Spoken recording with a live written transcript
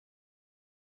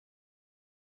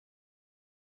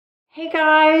Hey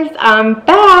guys, I'm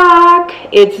back.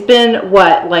 It's been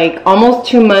what, like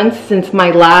almost 2 months since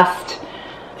my last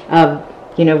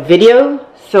video.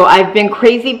 So I've been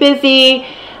crazy busy.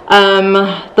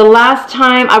 The last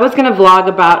time I was gonna vlog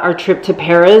about our trip to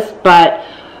Paris, but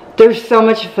there's so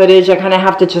much footage I kind of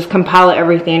have to just compile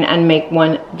everything and make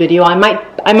one video. I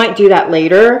might do that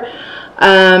later.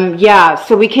 Yeah,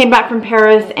 so we came back from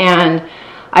Paris and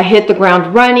I hit the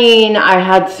ground running. I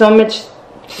had so much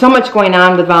going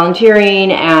on with volunteering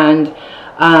and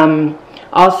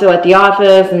also at the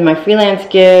office and my freelance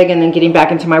gig, and then getting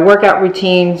back into my workout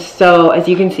routine. So as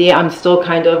you can see, I'm still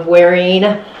kind of wearing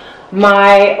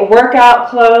my workout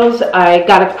clothes. I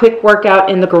got a quick workout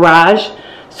in the garage.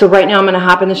 So right now I'm gonna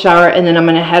hop in the shower and then I'm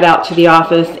gonna head out to the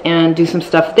office and do some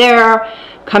stuff there.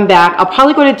 Come back. I'll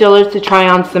probably go to Dillard's to try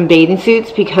on some bathing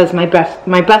suits because my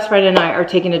best friend and I are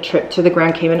taking a trip to the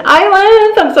Grand Cayman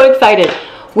Islands. I'm so excited.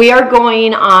 We are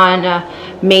going on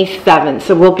May 7th,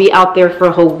 so we'll be out there for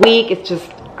a whole week. It's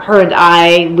just her and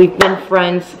I. We've been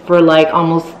friends for like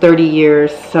almost 30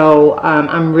 years, so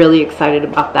I'm really excited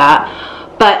about that.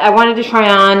 But I wanted to try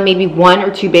on maybe 1 or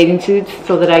 2 bathing suits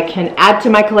so that I can add to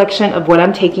my collection of what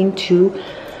I'm taking to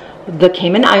the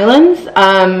Cayman Islands.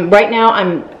 Right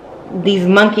now, these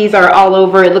monkeys are all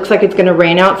over. It looks like it's gonna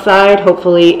rain outside.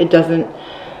 Hopefully it doesn't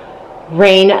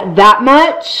rain that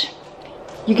much.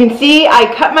 You can see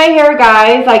I cut my hair,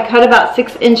 guys. I cut about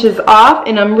 6 inches off,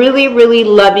 and I'm really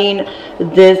loving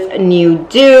this new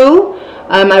do.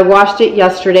 I washed it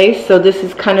yesterday, so this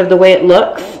is kind of the way it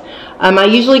looks. I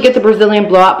usually get the Brazilian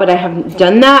blowout, but I haven't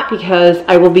done that because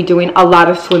I will be doing a lot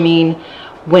of swimming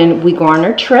when we go on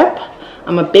our trip.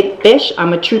 I'm a big fish.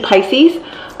 I'm a true Pisces.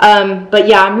 But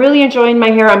yeah, I'm really enjoying my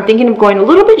hair. I'm thinking of going a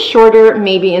little bit shorter,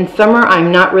 maybe in summer.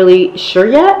 I'm not really sure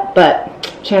yet, but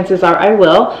chances are I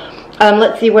will.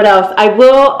 Let's see what else. I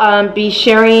will be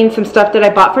sharing some stuff that I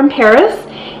bought from Paris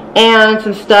and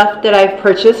some stuff that I've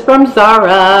purchased from ZARA.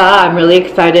 I'm really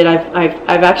excited.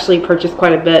 I've actually purchased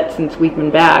quite a bit since we've been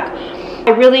back.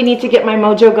 I really need to get my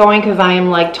mojo going because I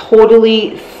am like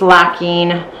totally slacking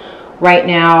right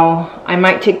now. I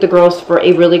might take the girls for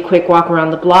a really quick walk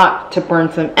around the block to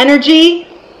burn some energy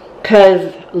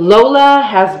because Lola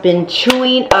has been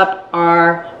chewing up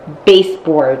our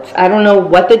baseboards. I don't know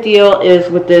what the deal is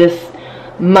with this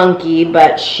monkey,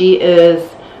 but she is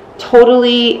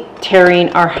totally tearing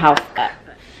our house up.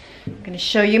 I'm going to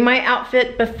show you my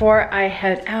outfit before I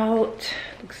head out.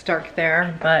 Looks dark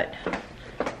there, but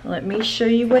let me show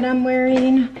you what I'm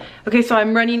wearing. Okay, so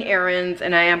I'm running errands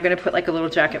and I am going to put like a little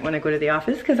jacket when I go to the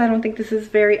office because I don't think this is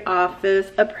very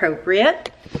office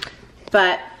appropriate.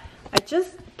 But I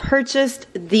just purchased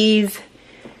these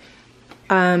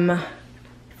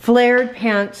flared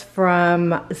pants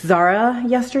from ZARA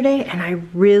yesterday, and I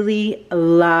really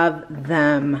love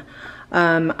them.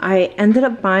 I ended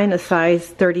up buying a size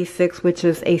 36, which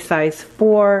is a size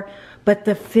 4, but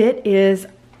the fit is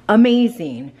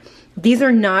amazing. These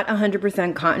are not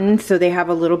 100% cotton, so they have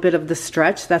a little bit of the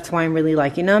stretch. That's why I'm really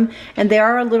liking them. And they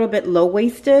are a little bit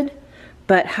low-waisted,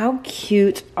 but how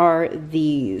cute are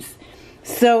these?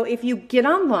 So if you get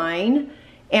online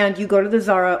and you go to the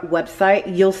ZARA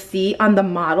website, you'll see on the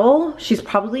model, she's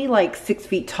probably like 6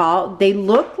 feet tall. They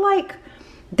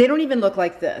don't even look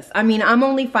like this. I mean, I'm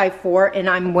only 5'4" and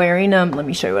I'm wearing them. Let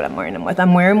me show you what I'm wearing them with.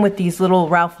 I'm wearing them with these little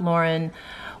Ralph Lauren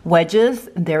wedges.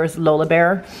 There's Lola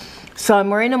Bear. So I'm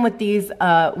wearing them with these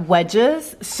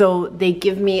wedges, so they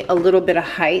give me a little bit of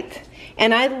height.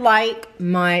 And I like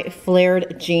my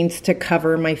flared jeans to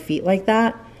cover my feet like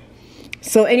that.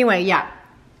 So anyway, yeah.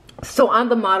 So on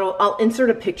the model, I'll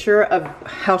insert a picture of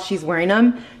how she's wearing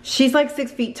them. She's like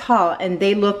 6 feet tall and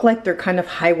they look like they're kind of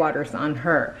high waters on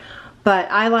her. But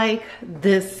I like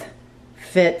this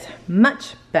fit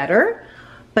much better.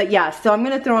 But yeah, so I'm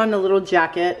gonna throw on a little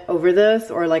jacket over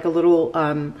this, or like a little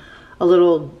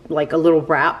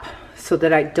wrap, so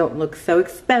that I don't look so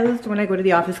exposed when I go to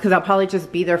the office, because I'll probably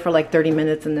just be there for like 30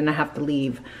 minutes and then I have to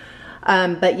leave.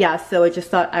 But yeah, so I just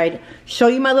thought I'd show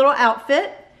you my little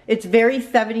outfit. It's very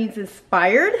 70s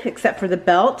inspired, except for the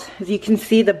belt. As you can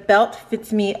see, the belt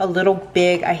fits me a little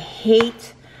big. I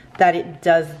hate that it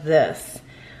does this.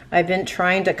 I've been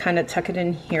trying to kind of tuck it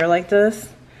in here like this,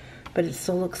 but it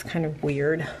still looks kind of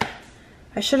weird.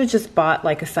 I should have just bought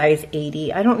like a size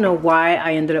 80. I don't know why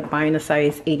I ended up buying a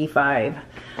size 85.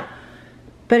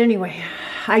 But anyway,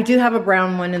 I do have a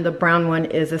brown one, and the brown one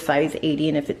is a size 80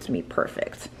 and it fits me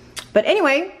perfect. But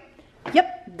anyway,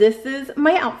 yep, this is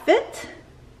my outfit.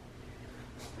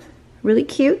 Really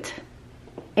cute.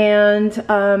 And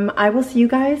I will see you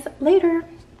guys later.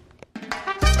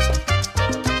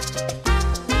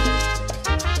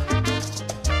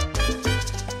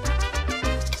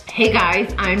 Hey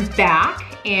guys, I'm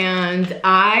back and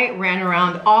I ran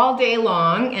around all day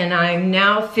long and I'm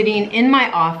now sitting in my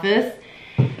office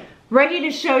ready to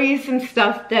show you some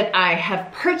stuff that I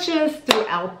have purchased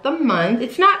throughout the month.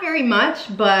 It's not very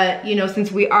much, but you know,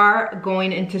 since we are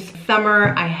going into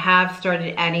summer, I have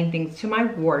started adding things to my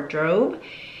wardrobe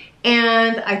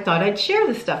and I thought I'd share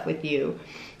the stuff with you.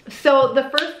 So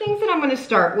the first things that I'm going to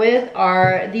start with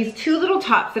are these two little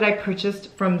tops that I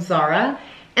purchased from ZARA,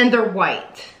 and they're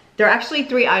white. There are actually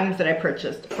 3 items that I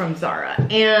purchased from ZARA.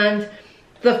 And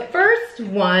the first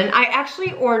one, I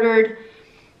actually ordered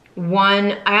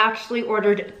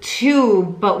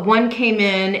 2, but one came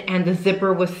in and the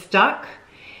zipper was stuck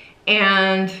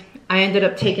and I ended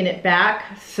up taking it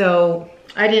back. So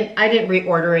I didn't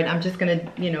reorder it. I'm just gonna,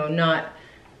 you know, I'm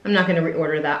not gonna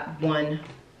reorder that one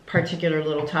particular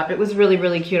little top. It was really,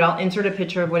 really cute. I'll insert a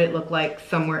picture of what it looked like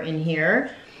somewhere in here.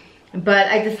 But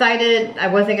I decided I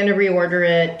wasn't gonna reorder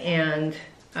it and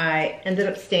I ended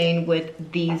up staying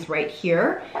with these right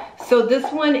here. So this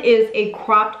one is a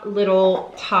cropped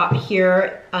little top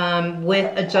here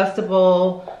with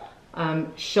adjustable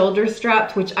shoulder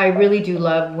straps, which I really do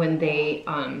love when they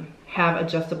have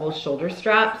adjustable shoulder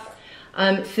straps.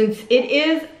 Since it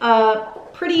is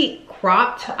pretty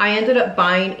cropped, I ended up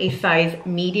buying a size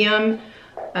medium.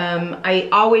 I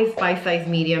always buy size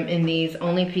medium in these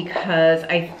only because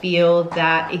I feel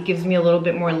that it gives me a little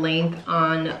bit more length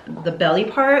on the belly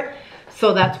part.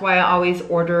 So that's why I always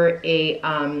order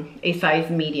a size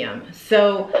medium.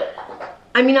 So,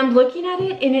 I mean, I'm looking at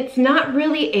it and it's not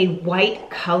really a white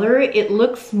color. It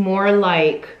looks more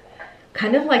like,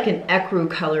 kind of like an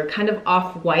ecru color, kind of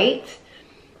off-white.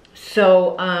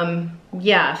 So,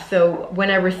 yeah, so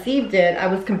when I received it, I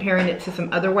was comparing it to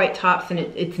some other white tops and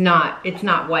it's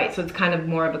not white, so it's kind of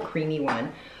more of a creamy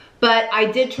one. But I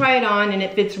did try it on and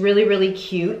it fits really, really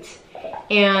cute.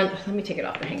 And let me take it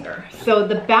off the hanger. So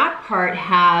the back part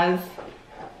has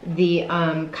the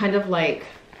kind of like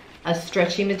a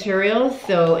stretchy material,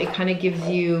 so it kind of gives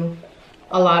you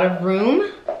a lot of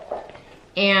room.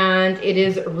 And it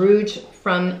is ruched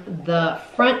from the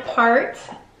front part.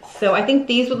 So I think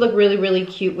these would look really, really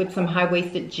cute with some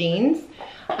high-waisted jeans.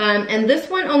 And this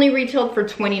one only retailed for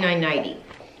 $29.90.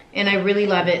 And I really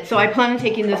love it. So I plan on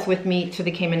taking this with me to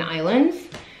the Cayman Islands.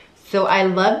 So I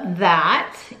love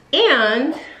that.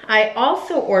 And I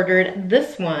also ordered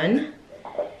this one.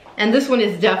 And this one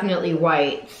is definitely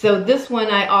white. So this one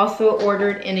I also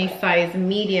ordered in a size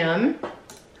medium.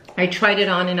 I tried it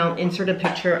on and I'll insert a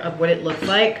picture of what it looks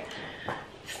like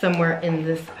somewhere in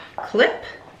this clip.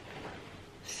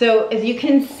 So as you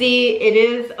can see, it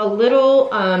is a little,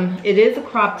 it is a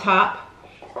crop top,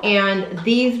 and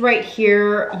these right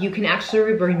here, you can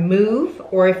actually remove,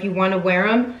 or if you want to wear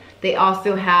them, they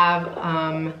also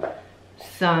have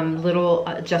some little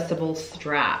adjustable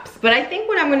straps. But I think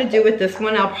what I'm going to do with this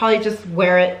one, I'll probably just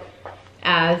wear it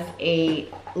as a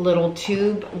little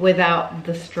tube without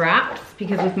the straps,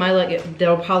 because with my leg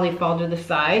they'll probably fall to the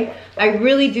side. I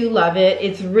really do love it.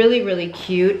 It's really, really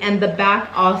cute, and the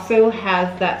back also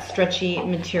has that stretchy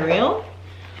material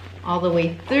all the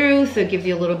way through, so it gives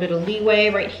you a little bit of leeway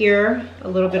right here, a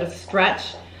little bit of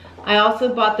stretch. I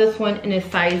also bought this one in a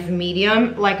size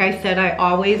medium. Like I said, I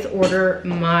always order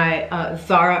my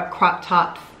ZARA crop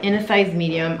tops in a size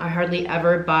medium. I hardly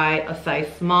ever buy a size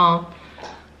small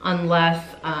unless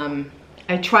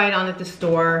I try it on at the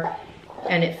store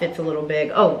and it fits a little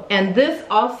big. Oh, and this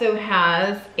also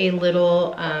has a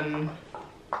little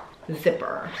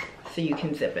zipper, so you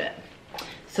can zip it.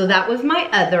 So that was my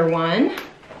other one.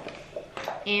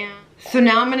 And so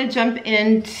now I'm gonna jump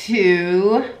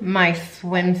into my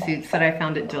swimsuits that I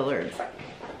found at Dillard's.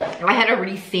 I had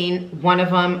already seen one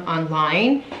of them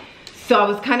online, so I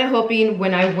was kind of hoping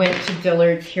when I went to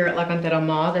Dillard's here at La Cantera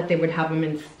Mall that they would have them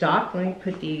in stock. Let me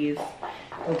put these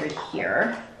over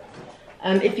here.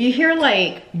 If you hear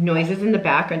like noises in the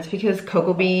background, it's because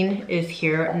Coco Bean is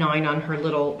here gnawing on her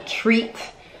little treat.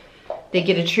 They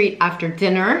get a treat after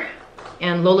dinner,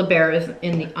 and Lola Bear is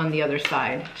on the other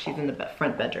side. She's in the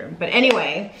front bedroom. But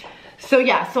anyway, so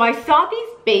yeah, so I saw these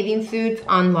bathing suits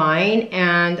online,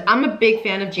 and I'm a big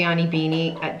fan of Gianni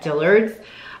Bini at Dillard's.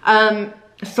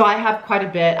 So I have quite a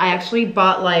bit. I actually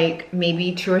bought like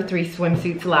maybe 2 or 3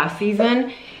 swimsuits last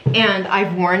season, and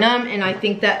I've worn them, and I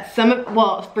think that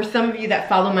for some of you that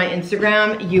follow my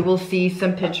Instagram, you will see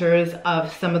some pictures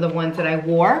of some of the ones that I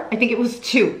wore. I think it was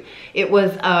 2. It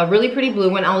was a really pretty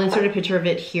blue one. I'll insert a picture of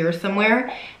it here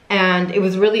somewhere. And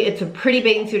it's a pretty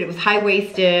bathing suit. It was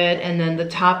high-waisted, and then the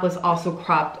top was also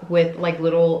cropped with like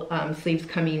little sleeves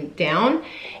coming down.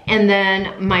 And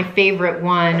then my favorite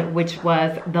one, which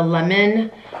was the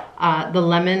lemon the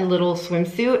lemon little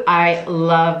swimsuit. I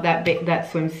love that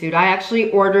swimsuit. I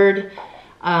actually ordered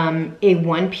a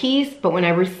one piece, but when I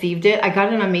received it, I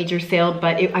got it on a major sale,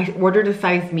 but I ordered a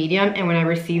size medium, and when I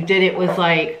received it, it was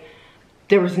like,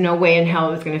 there was no way in hell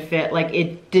it was gonna fit. Like,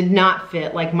 it did not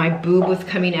fit. Like, my boob was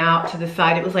coming out to the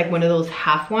side. It was like one of those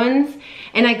half ones.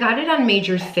 And I got it on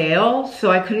major sale, so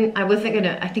I think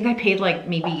I paid like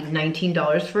maybe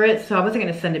 $19 for it, so I wasn't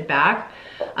gonna send it back.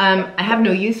 I have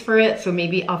no use for it, so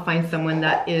maybe I'll find someone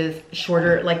that is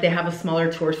shorter, like they have a smaller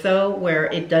torso where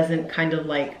it doesn't kind of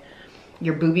like,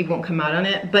 your boobie won't come out on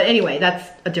it. But anyway, that's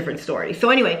a different story.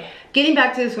 So anyway, getting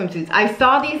back to the swimsuits. I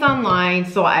saw these online,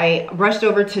 so I rushed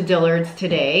over to Dillard's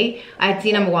today. I had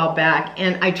seen them a while back,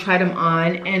 and I tried them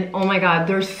on, and oh my God,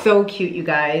 they're so cute, you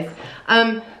guys.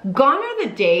 Gone are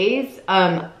the days,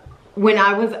 when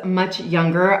I was much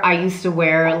younger, I used to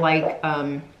wear like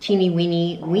teeny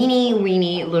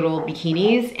weeny little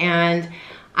bikinis, and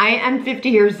I am 50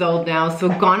 years old now, so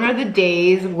gone are the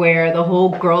days where the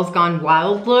whole Girls Gone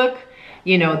Wild look,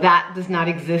 you know, that does not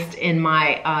exist in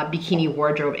my bikini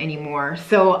wardrobe anymore.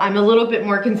 So I'm a little bit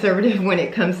more conservative when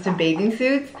it comes to bathing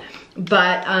suits.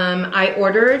 But I'm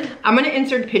gonna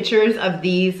insert pictures of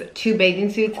these two bathing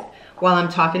suits while I'm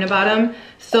talking about them.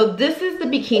 So this is the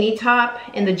bikini top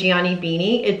in the Gianni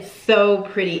beanie. It's so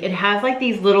pretty. It has like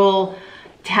these little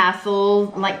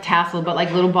tassels, but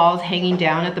like little balls hanging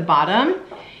down at the bottom.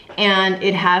 And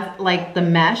it has like the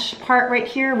mesh part right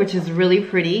here, which is really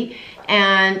pretty.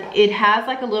 And it has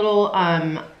like a little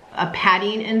a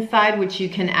padding inside, which you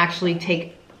can actually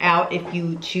take out if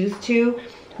you choose to.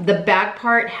 The back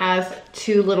part has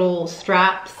two little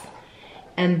straps,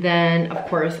 and then of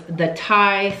course the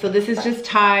tie. So this is just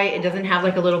tie. It doesn't have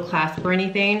like a little clasp or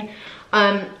anything.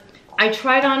 I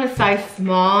tried on a size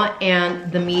small and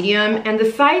the medium, and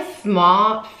the size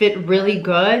small fit really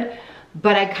good,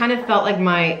 but I kind of felt like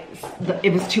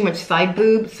it was too much side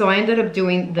boob, so I ended up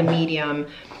doing the medium.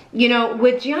 You know,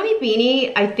 with Gianni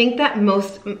beanie, I think that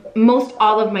most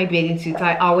all of my bathing suits,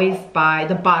 I always buy,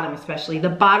 the bottom especially, the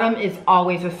bottom is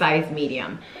always a size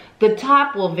medium. The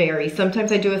top will vary.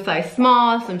 Sometimes I do a size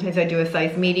small, sometimes I do a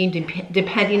size medium,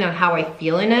 depending on how I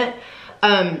feel in it.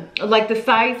 Like the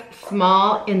size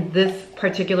small in this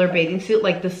particular bathing suit,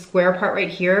 like the square part right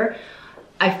here,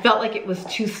 I felt like it was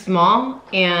too small,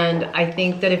 and I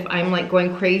think that if I'm like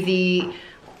going crazy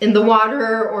in the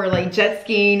water or like jet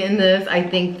skiing in this, I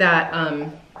think that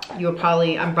I'm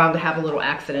bound to have a little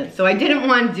accident. So I didn't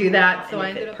want to do that, so I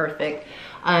ended up perfect.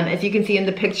 As you can see in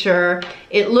the picture,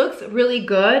 it looks really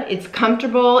good. It's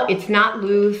comfortable, it's not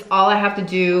loose. All I have to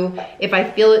do, if I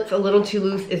feel it's a little too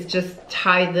loose, is just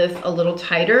tie this a little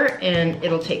tighter and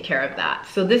it'll take care of that.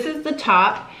 So this is the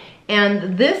top,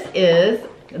 and this is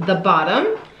the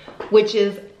bottom, which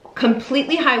is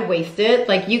completely high-waisted.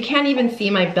 Like, you can't even see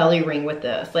my belly ring with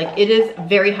this. Like, it is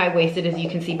very high-waisted, as you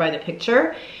can see by the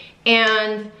picture.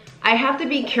 And I have to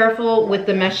be careful with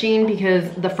the meshing, because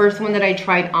the first one that I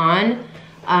tried on,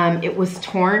 it was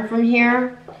torn from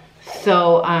here.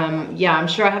 So yeah, I'm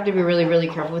sure I have to be really, really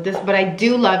careful with this, but I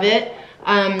do love it.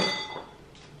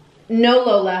 No,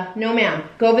 Lola, no ma'am,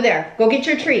 go over there, go get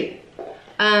your treat.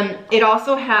 It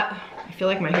also has, I feel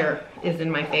like my hair is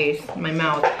in my face, my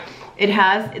mouth. It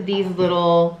has these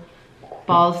little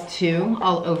balls too,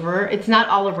 all over. It's not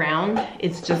all around,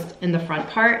 it's just in the front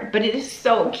part, but it is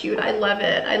so cute. I love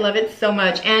it. I love it so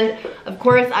much. And of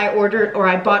course I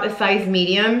bought a size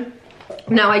medium.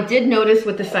 Now I did notice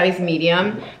with the size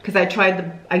medium, because I tried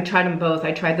them both.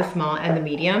 I tried the small and the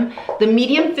medium. The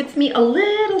medium fits me a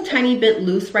little tiny bit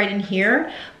loose right in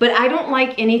here, but I don't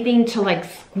like anything to like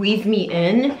squeeze me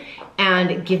in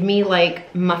and give me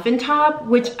like muffin top,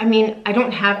 which, I mean, I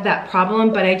don't have that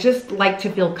problem, but I just like to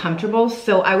feel comfortable.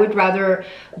 So I would rather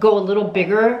go a little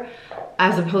bigger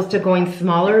as opposed to going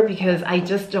smaller, because I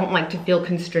just don't like to feel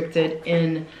constricted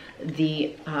in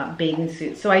the bathing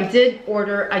suit. So I did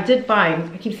buy,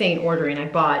 I keep saying ordering, I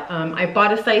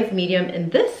bought a size medium in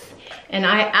this, and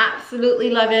I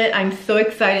absolutely love it. I'm so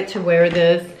excited to wear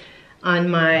this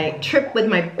on my trip with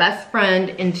my best friend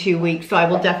in 2 weeks. So I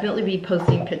will definitely be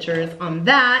posting pictures on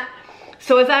that.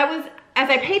 So as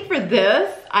I paid for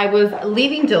this, I was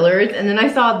leaving Dillard's, and then I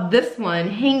saw this one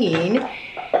hanging,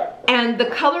 and the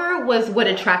color was what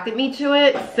attracted me to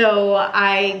it. So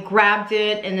I grabbed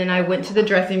it, and then I went to the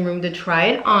dressing room to try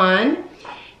it on.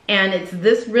 And it's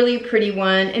this really pretty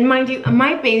one. And mind you,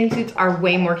 my bathing suits are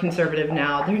way more conservative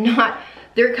now.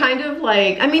 They're kind of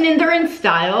like, I mean, and they're in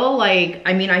style. Like,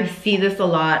 I mean, I see this a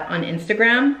lot on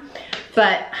Instagram.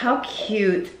 But how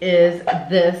cute is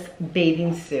this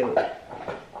bathing suit?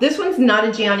 This one's not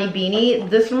a Gianni beanie.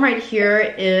 This one right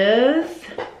here is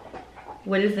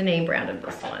what is the name brand of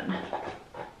this one?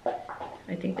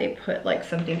 I think they put like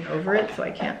something over it so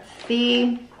I can't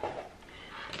see.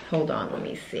 Hold on, let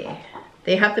me see.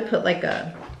 They have to put like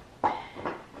a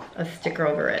sticker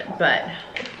over it, but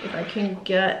if I can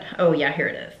get, oh yeah, here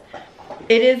it is.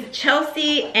 It is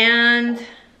Chelsea and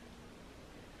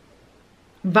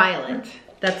Violet.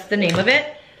 That's the name of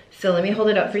it. So let me hold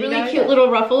it up for you guys. Really cute little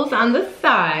ruffles on the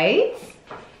sides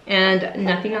and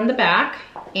nothing on the back,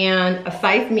 and a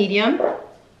size medium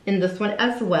in this one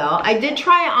as well. I did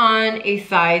try on a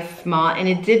size small and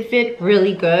it did fit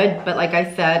really good, but like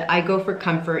I said, I go for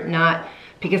comfort, not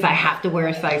because I have to wear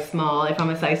a size small. If I'm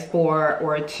a size 4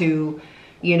 or a 2,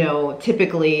 you know,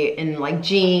 typically in like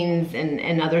jeans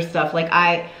and other stuff, like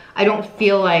I don't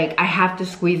feel like I have to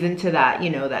squeeze into that, you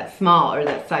know, that small or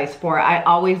that size 4. I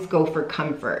always go for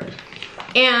comfort.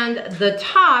 And the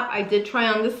top, I did try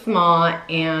on the small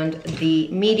and the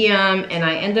medium, and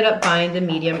I ended up buying the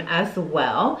medium as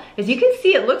well. As you can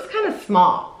see, it looks kind of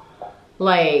small.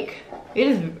 Like, it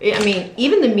is, I mean,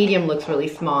 even the medium looks really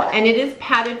small. And it is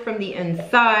padded from the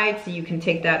inside, so you can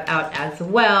take that out as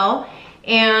well.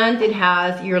 And it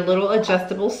has your little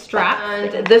adjustable strap.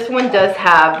 And this one does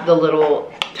have the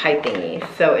little tie thingy,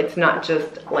 so it's not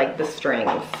just like the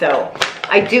strings. So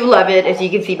I do love it. As you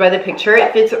can see by the picture,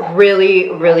 it fits really,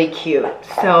 really cute.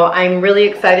 So I'm really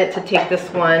excited to take this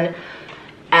one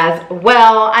as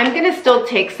well. I'm gonna still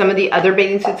take some of the other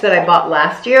bathing suits that I bought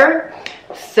last year.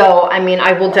 So, I mean,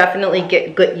 I will definitely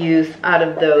get good use out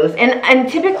of those. And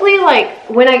typically, like,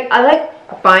 when I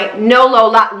like buying, no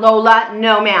Lola, Lola,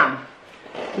 no ma'am.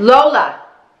 Lola,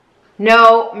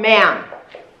 no ma'am.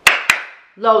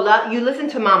 Lola, you listen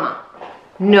to mama.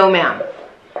 No ma'am.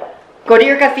 Go to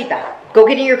your casita. Go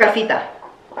get in your casita.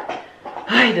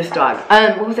 Hi, this dog.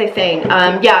 What was I saying?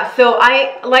 Yeah, so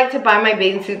I like to buy my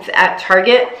bathing suits at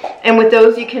Target, and with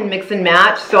those you can mix and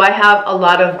match. So I have a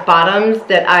lot of bottoms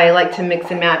that I like to mix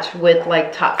and match with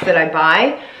like tops that I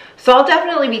buy. So I'll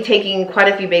definitely be taking quite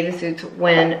a few bathing suits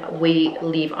when we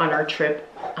leave on our trip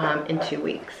in 2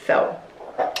 weeks. So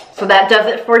that does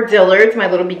it for Dillard's, my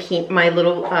little bikini, my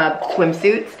little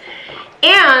swimsuits.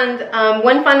 And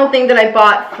one final thing that I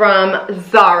bought from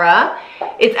ZARA.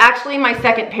 It's actually my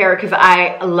second pair because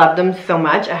I love them so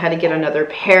much. I had to get another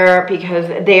pair because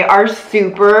they are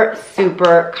super,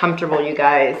 super comfortable, you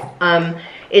guys.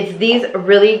 It's these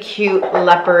really cute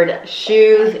leopard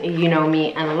shoes. You know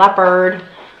me and leopard.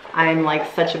 I'm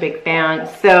like such a big fan.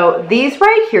 So these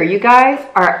right here, you guys,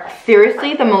 are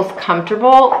seriously the most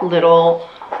comfortable little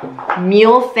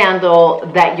mule sandal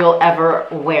that you'll ever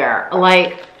wear.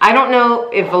 Like, I don't know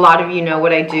if a lot of you know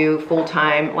what I do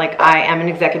full-time. Like, I am an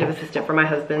executive assistant for my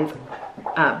husband's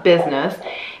business,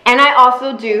 and I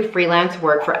also do freelance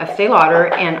work for Estee Lauder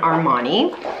and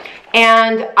Armani.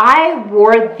 And I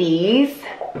wore these,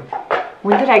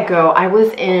 when did I go? I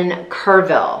was in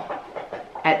Kerrville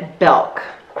at Belk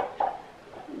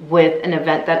with an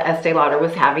event that Estee Lauder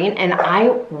was having, and I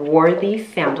wore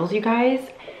these sandals, you guys.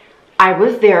 I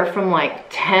was there from like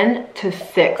 10 to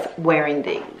 6 wearing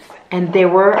these, and they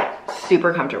were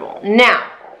super comfortable. Now,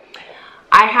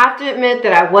 I have to admit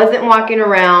that I wasn't walking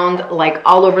around like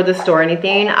all over the store or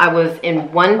anything. I was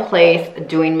in one place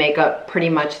doing makeup pretty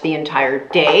much the entire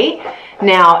day.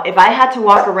 Now, if I had to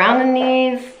walk around in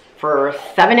these for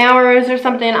 7 hours or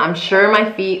something, I'm sure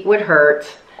my feet would hurt,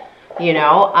 you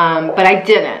know, but I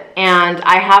didn't. And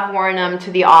I have worn them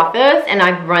to the office, and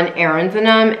I've run errands in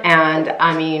them, and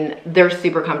I mean, they're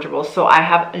super comfortable. So I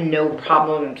have no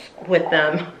problems with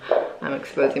them. I'm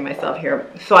exposing myself here.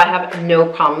 So I have no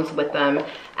problems with them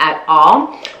at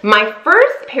all. My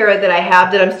first pair that I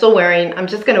have that I'm still wearing, I'm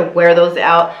just gonna wear those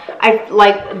out. I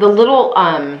like the little,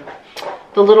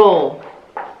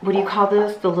 what do you call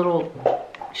this? The little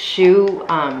shoe,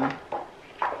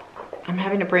 I'm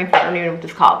having a brain fart, I don't even know what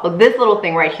this is called. Look, this little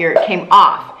thing right here, it came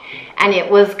off, and it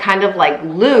was kind of like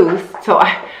loose. So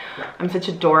I'm such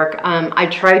a dork. I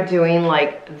tried doing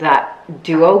like that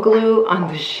duo glue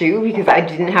on the shoe because I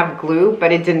didn't have glue,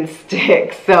 but it didn't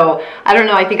stick. So I don't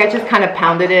know, I think I just kind of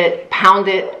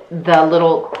pounded the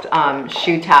little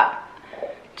shoe tap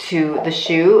to the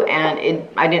shoe, and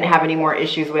I didn't have any more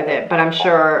issues with it, but I'm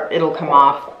sure it'll come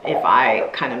off if I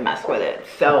kind of mess with it.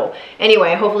 So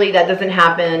anyway, hopefully that doesn't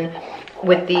happen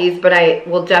with these, but I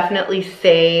will definitely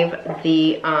save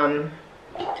the,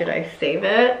 did I save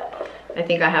it? I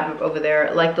think I have it over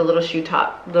there, like the little shoe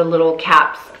top, the little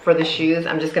caps for the shoes.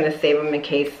 I'm just gonna save them in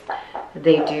case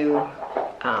they do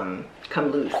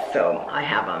come loose, so I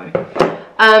have them.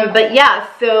 But yeah,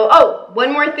 so, oh,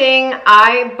 one more thing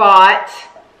I bought.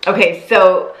 Okay,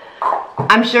 so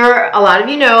I'm sure a lot of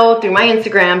you know through my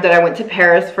Instagram that I went to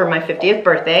Paris for my 50th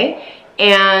birthday,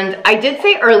 And I did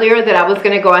say earlier that I was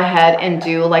going to go ahead and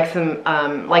do like some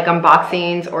like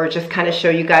unboxings or just kind of show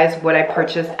you guys what I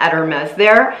purchased at Hermes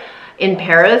there in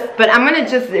Paris. But I'm going to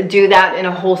just do that in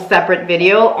a whole separate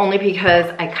video, only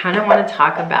because I kind of want to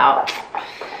talk about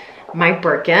my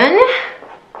Birkin.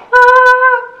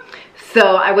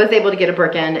 So I was able to get a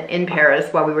Birkin in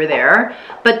Paris while we were there.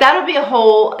 But that'll be a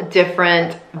whole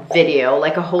different video,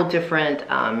 like a whole different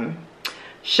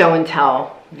show and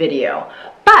tell video.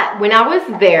 But when I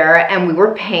was there and we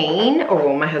were paying, or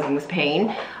well, my husband was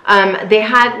paying, they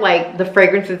had like the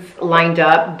fragrances lined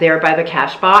up there by the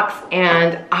cash box,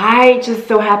 and I just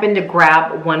so happened to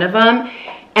grab one of them.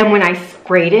 And when I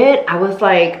sprayed it, I was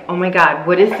like, oh my God,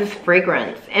 what is this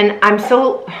fragrance? And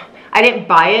I didn't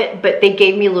buy it, but they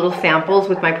gave me little samples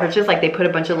with my purchase. Like they put a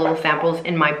bunch of little samples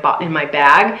in my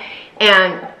bag,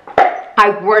 and I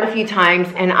wore it a few times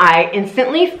and I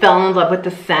instantly fell in love with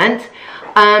the scent.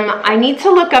 I need to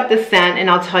look up the scent and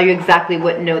I'll tell you exactly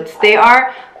what notes they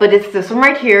are, but it's this one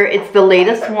right here. It's the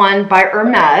latest one by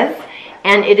Hermes,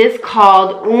 and it is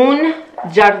called Un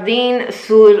Jardin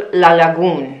sur la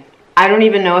Lagune. I don't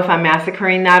even know if I'm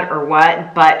massacring that or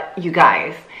what, but you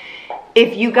guys,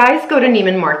 if you guys go to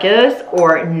Neiman Marcus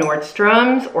or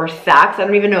Nordstrom's or Saks, I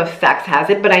don't even know if Saks has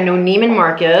it, but I know Neiman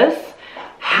Marcus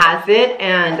has it.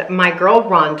 And my girl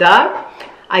Rhonda,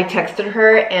 I texted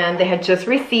her and they had just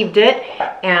received it,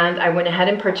 and I went ahead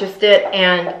and purchased it,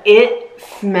 and it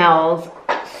smells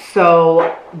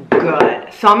so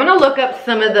good. So I'm gonna look up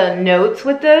some of the notes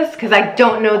with this because I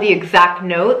don't know the exact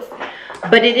notes,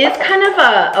 but it is kind of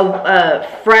a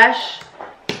fresh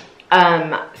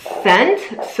scent.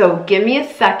 So give me a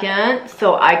second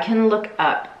so I can look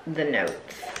up the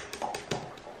notes.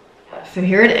 So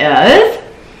here it is.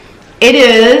 It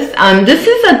is, this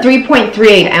is a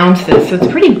 3.38 ounces, so it's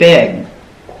pretty big.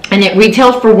 And it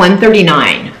retails for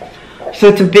 $139. So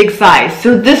it's a big size.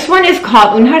 So this one is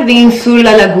called Un Jardin sur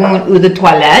la Lagune Eau de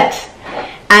Toilette.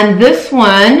 And this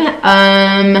one,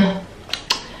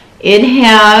 it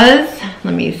has,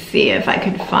 let me see if I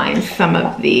could find some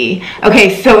of the,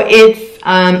 okay, so it's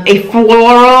a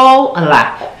floral,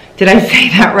 did I say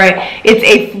that right? It's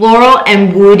a floral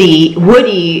and woody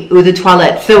eau de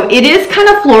toilette. So it is kind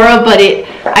of floral, but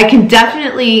I can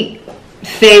definitely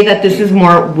say that this is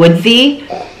more woodsy.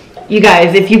 You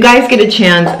guys, if you guys get a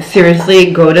chance,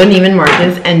 seriously, go to Neiman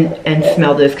Marcus and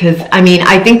smell this, because I mean,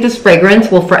 I think this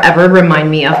fragrance will forever remind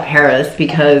me of Paris,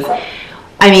 because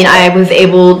I mean, I was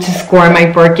able to score my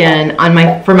Birkin on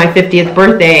for my 50th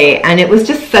birthday, and it was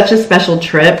just such a special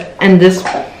trip, and this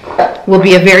will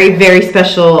be a very, very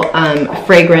special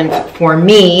fragrance for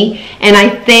me. And I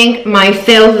thank my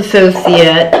sales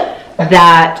associate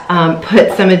that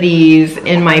put some of these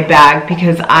in my bag,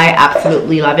 because I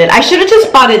absolutely love it. I should have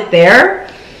just bought it there.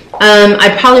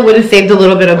 I probably would have saved a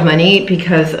little bit of money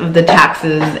because of the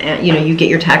taxes, and you know, you get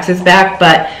your taxes back.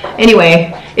 But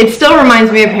anyway, it still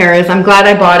reminds me of Paris. I'm glad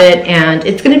I bought it, and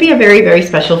it's going to be a very, very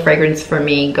special fragrance for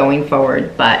me going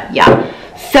forward. But yeah.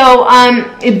 So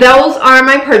those are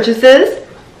my purchases.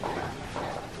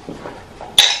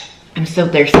 I'm so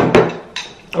thirsty.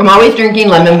 I'm always drinking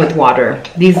lemon with water.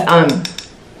 These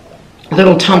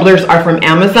little tumblers are from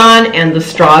Amazon, and the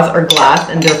straws are glass,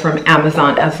 and they're from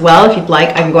Amazon as well. If you'd like,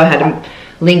 I can go ahead and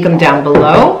link them down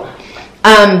below.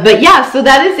 But yeah, so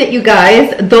that is it, you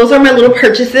guys. Those are my little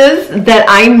purchases that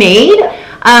I made.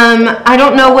 I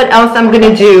don't know what else I'm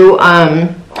gonna do.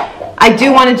 I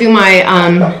do want to do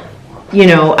my you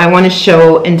know, I want to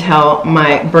show and tell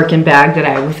my Birkin bag that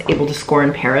I was able to score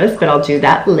in Paris, but I'll do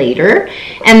that later.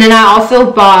 And then I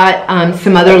also bought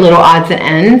some other little odds and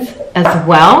ends as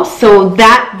well. So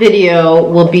that video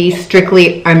will be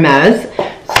strictly Hermes.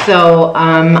 So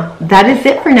that is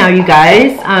it for now, you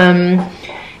guys.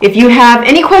 If you have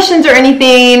any questions or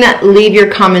anything, leave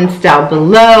your comments down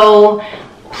below.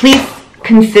 Please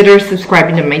consider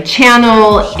subscribing to my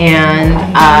channel, and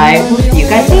I will see you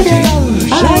guys later.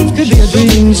 Life could be a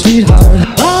dream, sweetheart.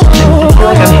 I feel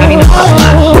like I'm having a hot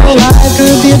flash. Life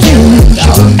could be a dream,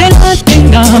 and I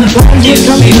think I'm like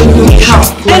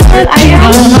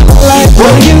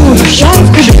for you.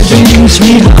 Life could be a dream,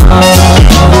 sweetheart.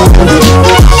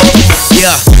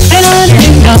 Yeah. And I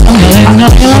think I'm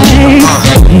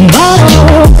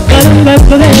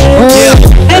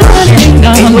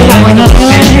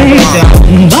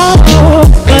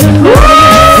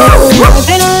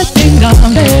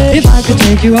if I could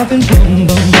take you up and boom.